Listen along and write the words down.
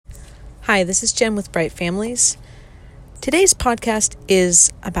Hi, this is Jen with Bright Families. Today's podcast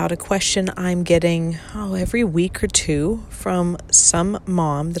is about a question I'm getting every week or two from some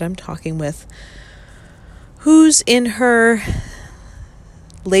mom that I'm talking with who's in her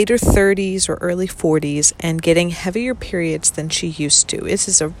later 30s or early 40s and getting heavier periods than she used to. This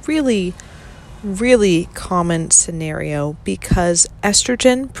is a really, really common scenario because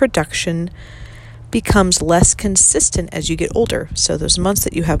estrogen production becomes less consistent as you get older. So those months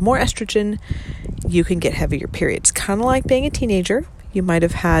that you have more estrogen, you can get heavier periods. Kind of like being a teenager. You might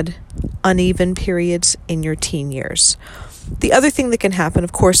have had uneven periods in your teen years. The other thing that can happen,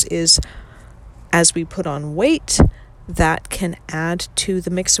 of course, is as we put on weight, that can add to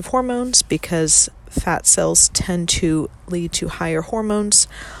the mix of hormones because fat cells tend to lead to higher hormones.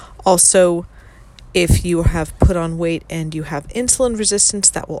 Also, if you have put on weight and you have insulin resistance,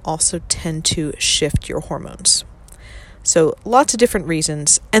 that will also tend to shift your hormones. So lots of different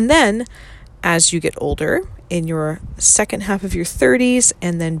reasons. And then as you get older, in your second half of your 30s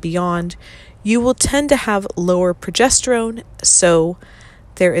and then beyond, you will tend to have lower progesterone. So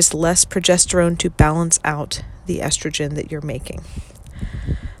there is less progesterone to balance out the estrogen that you're making.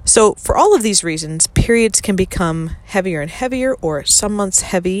 So for all of these reasons, periods can become heavier and heavier, or some months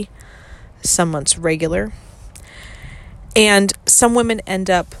heavy, some months regular. And some women end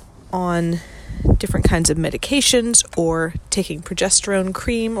up on different kinds of medications or taking progesterone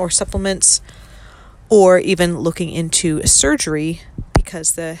cream or supplements, or even looking into surgery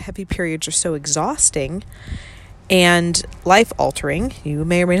because the heavy periods are so exhausting and life-altering. You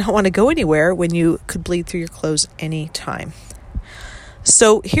may or may not want to go anywhere when you could bleed through your clothes any time.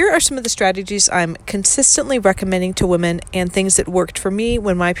 So here are some of the strategies I'm consistently recommending to women and things that worked for me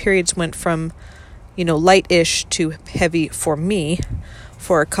when my periods went from, light-ish to heavy for me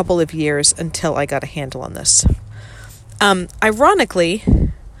for a couple of years until I got a handle on this. Ironically,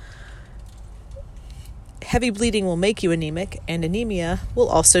 heavy bleeding will make you anemic, and anemia will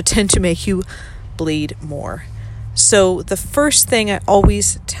also tend to make you bleed more. So the first thing I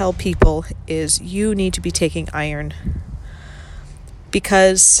always tell people is you need to be taking iron,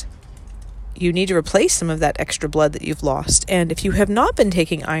 because you need to replace some of that extra blood that you've lost. And if you have not been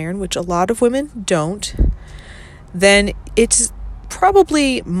taking iron, which a lot of women don't, then it's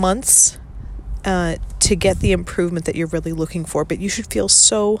probably months to get the improvement that you're really looking for. But you should feel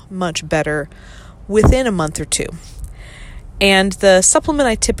so much better within a month or two. And the supplement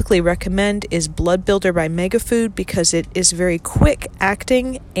I typically recommend is Blood Builder by Megafood because it is very quick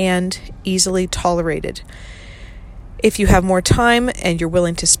acting and easily tolerated. If you have more time and you're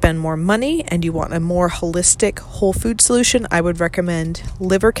willing to spend more money and you want a more holistic whole food solution, I would recommend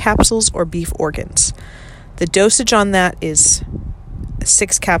liver capsules or beef organs. The dosage on that is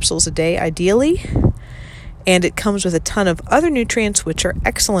 6 capsules a day, ideally, and it comes with a ton of other nutrients which are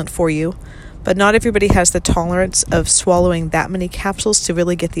excellent for you, but not everybody has the tolerance of swallowing that many capsules to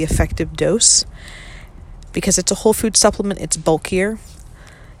really get the effective dose. Because it's a whole food supplement, it's bulkier.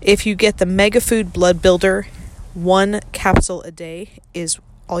 If you get the Megafood Blood Builder, 1 capsule a day is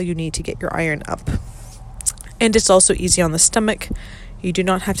all you need to get your iron up. And it's also easy on the stomach. You do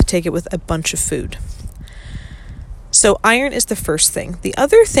not have to take it with a bunch of food. So iron is the first thing. The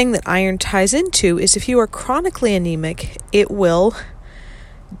other thing that iron ties into is if you are chronically anemic, it will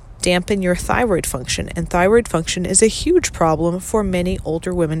dampen your thyroid function. And thyroid function is a huge problem for many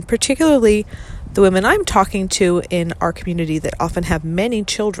older women, particularly the women I'm talking to in our community that often have many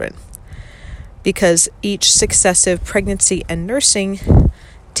children. Because each successive pregnancy and nursing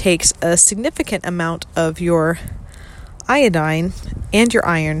takes a significant amount of your iodine and your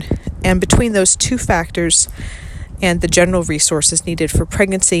iron. And between those two factors and the general resources needed for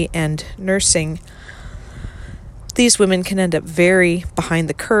pregnancy and nursing, these women can end up very behind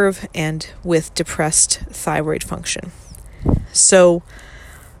the curve and with depressed thyroid function. So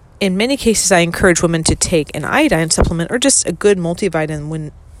in many cases, I encourage women to take an iodine supplement or just a good multivitamin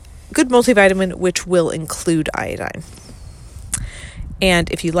which will include iodine.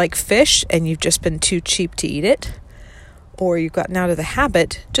 And if you like fish and you've just been too cheap to eat it, or you've gotten out of the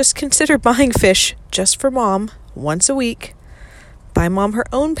habit, just consider buying fish just for mom once a week. Buy mom her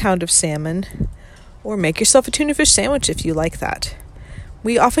own pound of salmon, or make yourself a tuna fish sandwich if you like that.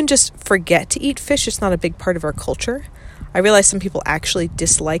 We often just forget to eat fish. It's not a big part of our culture. I realize some people actually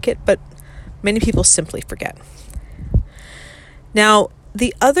dislike it, but many people simply forget. Now,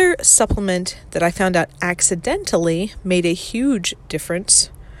 the other supplement that I found out accidentally made a huge difference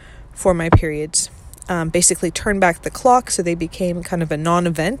for my periods, basically turned back the clock so they became kind of a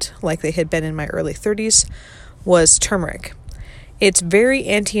non-event like they had been in my early 30s, was turmeric. It's very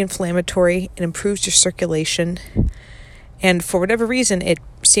anti-inflammatory. It improves your circulation. And for whatever reason, it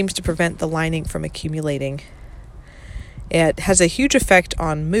seems to prevent the lining from accumulating. It has a huge effect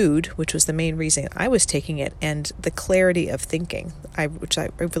on mood, which was the main reason I was taking it, and the clarity of thinking, which I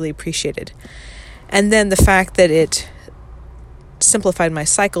really appreciated. And then the fact that it simplified my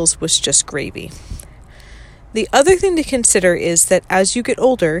cycles was just gravy. The other thing to consider is that as you get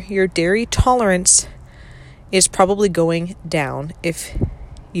older, your dairy tolerance is probably going down if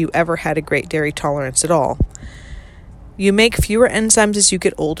you ever had a great dairy tolerance at all. You make fewer enzymes as you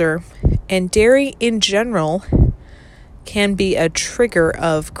get older, and dairy in general can be a trigger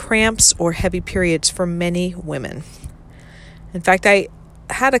of cramps or heavy periods for many women. In fact, I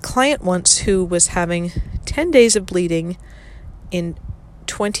had a client once who was having 10 days of bleeding in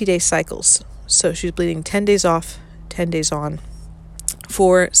 20-day cycles. So she's bleeding 10 days off, 10 days on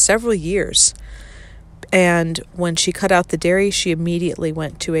for several years. And when she cut out the dairy, she immediately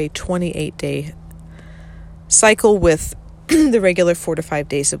went to a 28-day cycle with the regular 4 to 5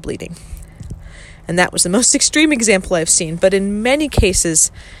 days of bleeding. And that was the most extreme example I've seen. But in many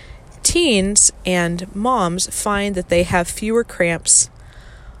cases, teens and moms find that they have fewer cramps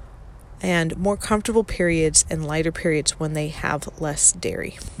and more comfortable periods and lighter periods when they have less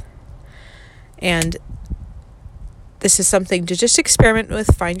dairy. And this is something to just experiment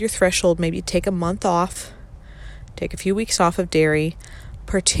with. Find your threshold. Maybe take a month off. Take a few weeks off of dairy.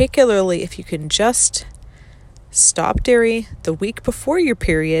 Particularly if you can just stop dairy the week before your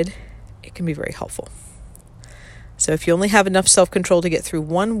period, it can be very helpful. So if you only have enough self-control to get through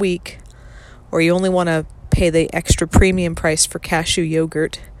 1 week, or you only want to pay the extra premium price for cashew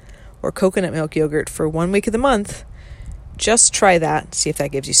yogurt or coconut milk yogurt for 1 week of the month, just try that. See if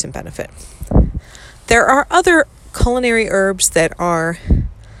that gives you some benefit. There are other culinary herbs that are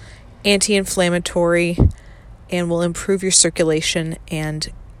anti-inflammatory and will improve your circulation,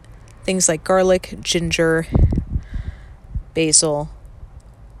 and things like garlic, ginger, basil,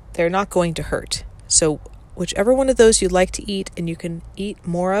 they're not going to hurt. So whichever one of those you'd like to eat, and you can eat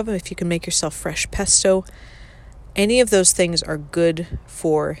more of them if you can make yourself fresh pesto, any of those things are good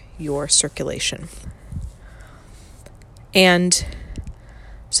for your circulation. And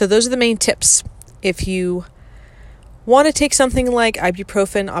so those are the main tips. If you want to take something like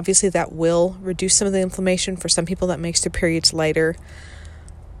ibuprofen, obviously that will reduce some of the inflammation. For some people, that makes their periods lighter.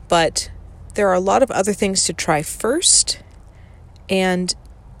 But there are a lot of other things to try first. And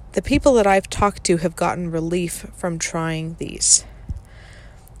the people that I've talked to have gotten relief from trying these.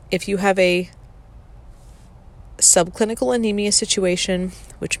 If you have a subclinical anemia situation,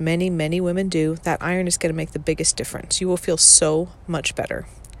 which many, many women do, that iron is going to make the biggest difference. You will feel so much better.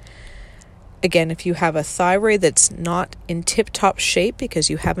 Again, if you have a thyroid that's not in tip-top shape because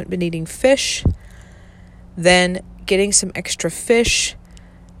you haven't been eating fish, then getting some extra fish,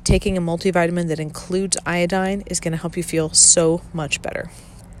 taking a multivitamin that includes iodine is going to help you feel so much better.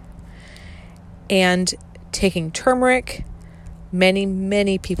 And taking turmeric, many,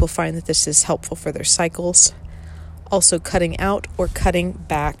 many people find that this is helpful for their cycles. Also cutting out or cutting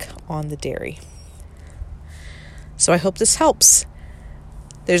back on the dairy. So I hope this helps.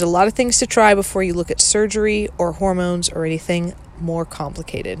 There's a lot of things to try before you look at surgery or hormones or anything more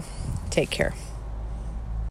complicated. Take care.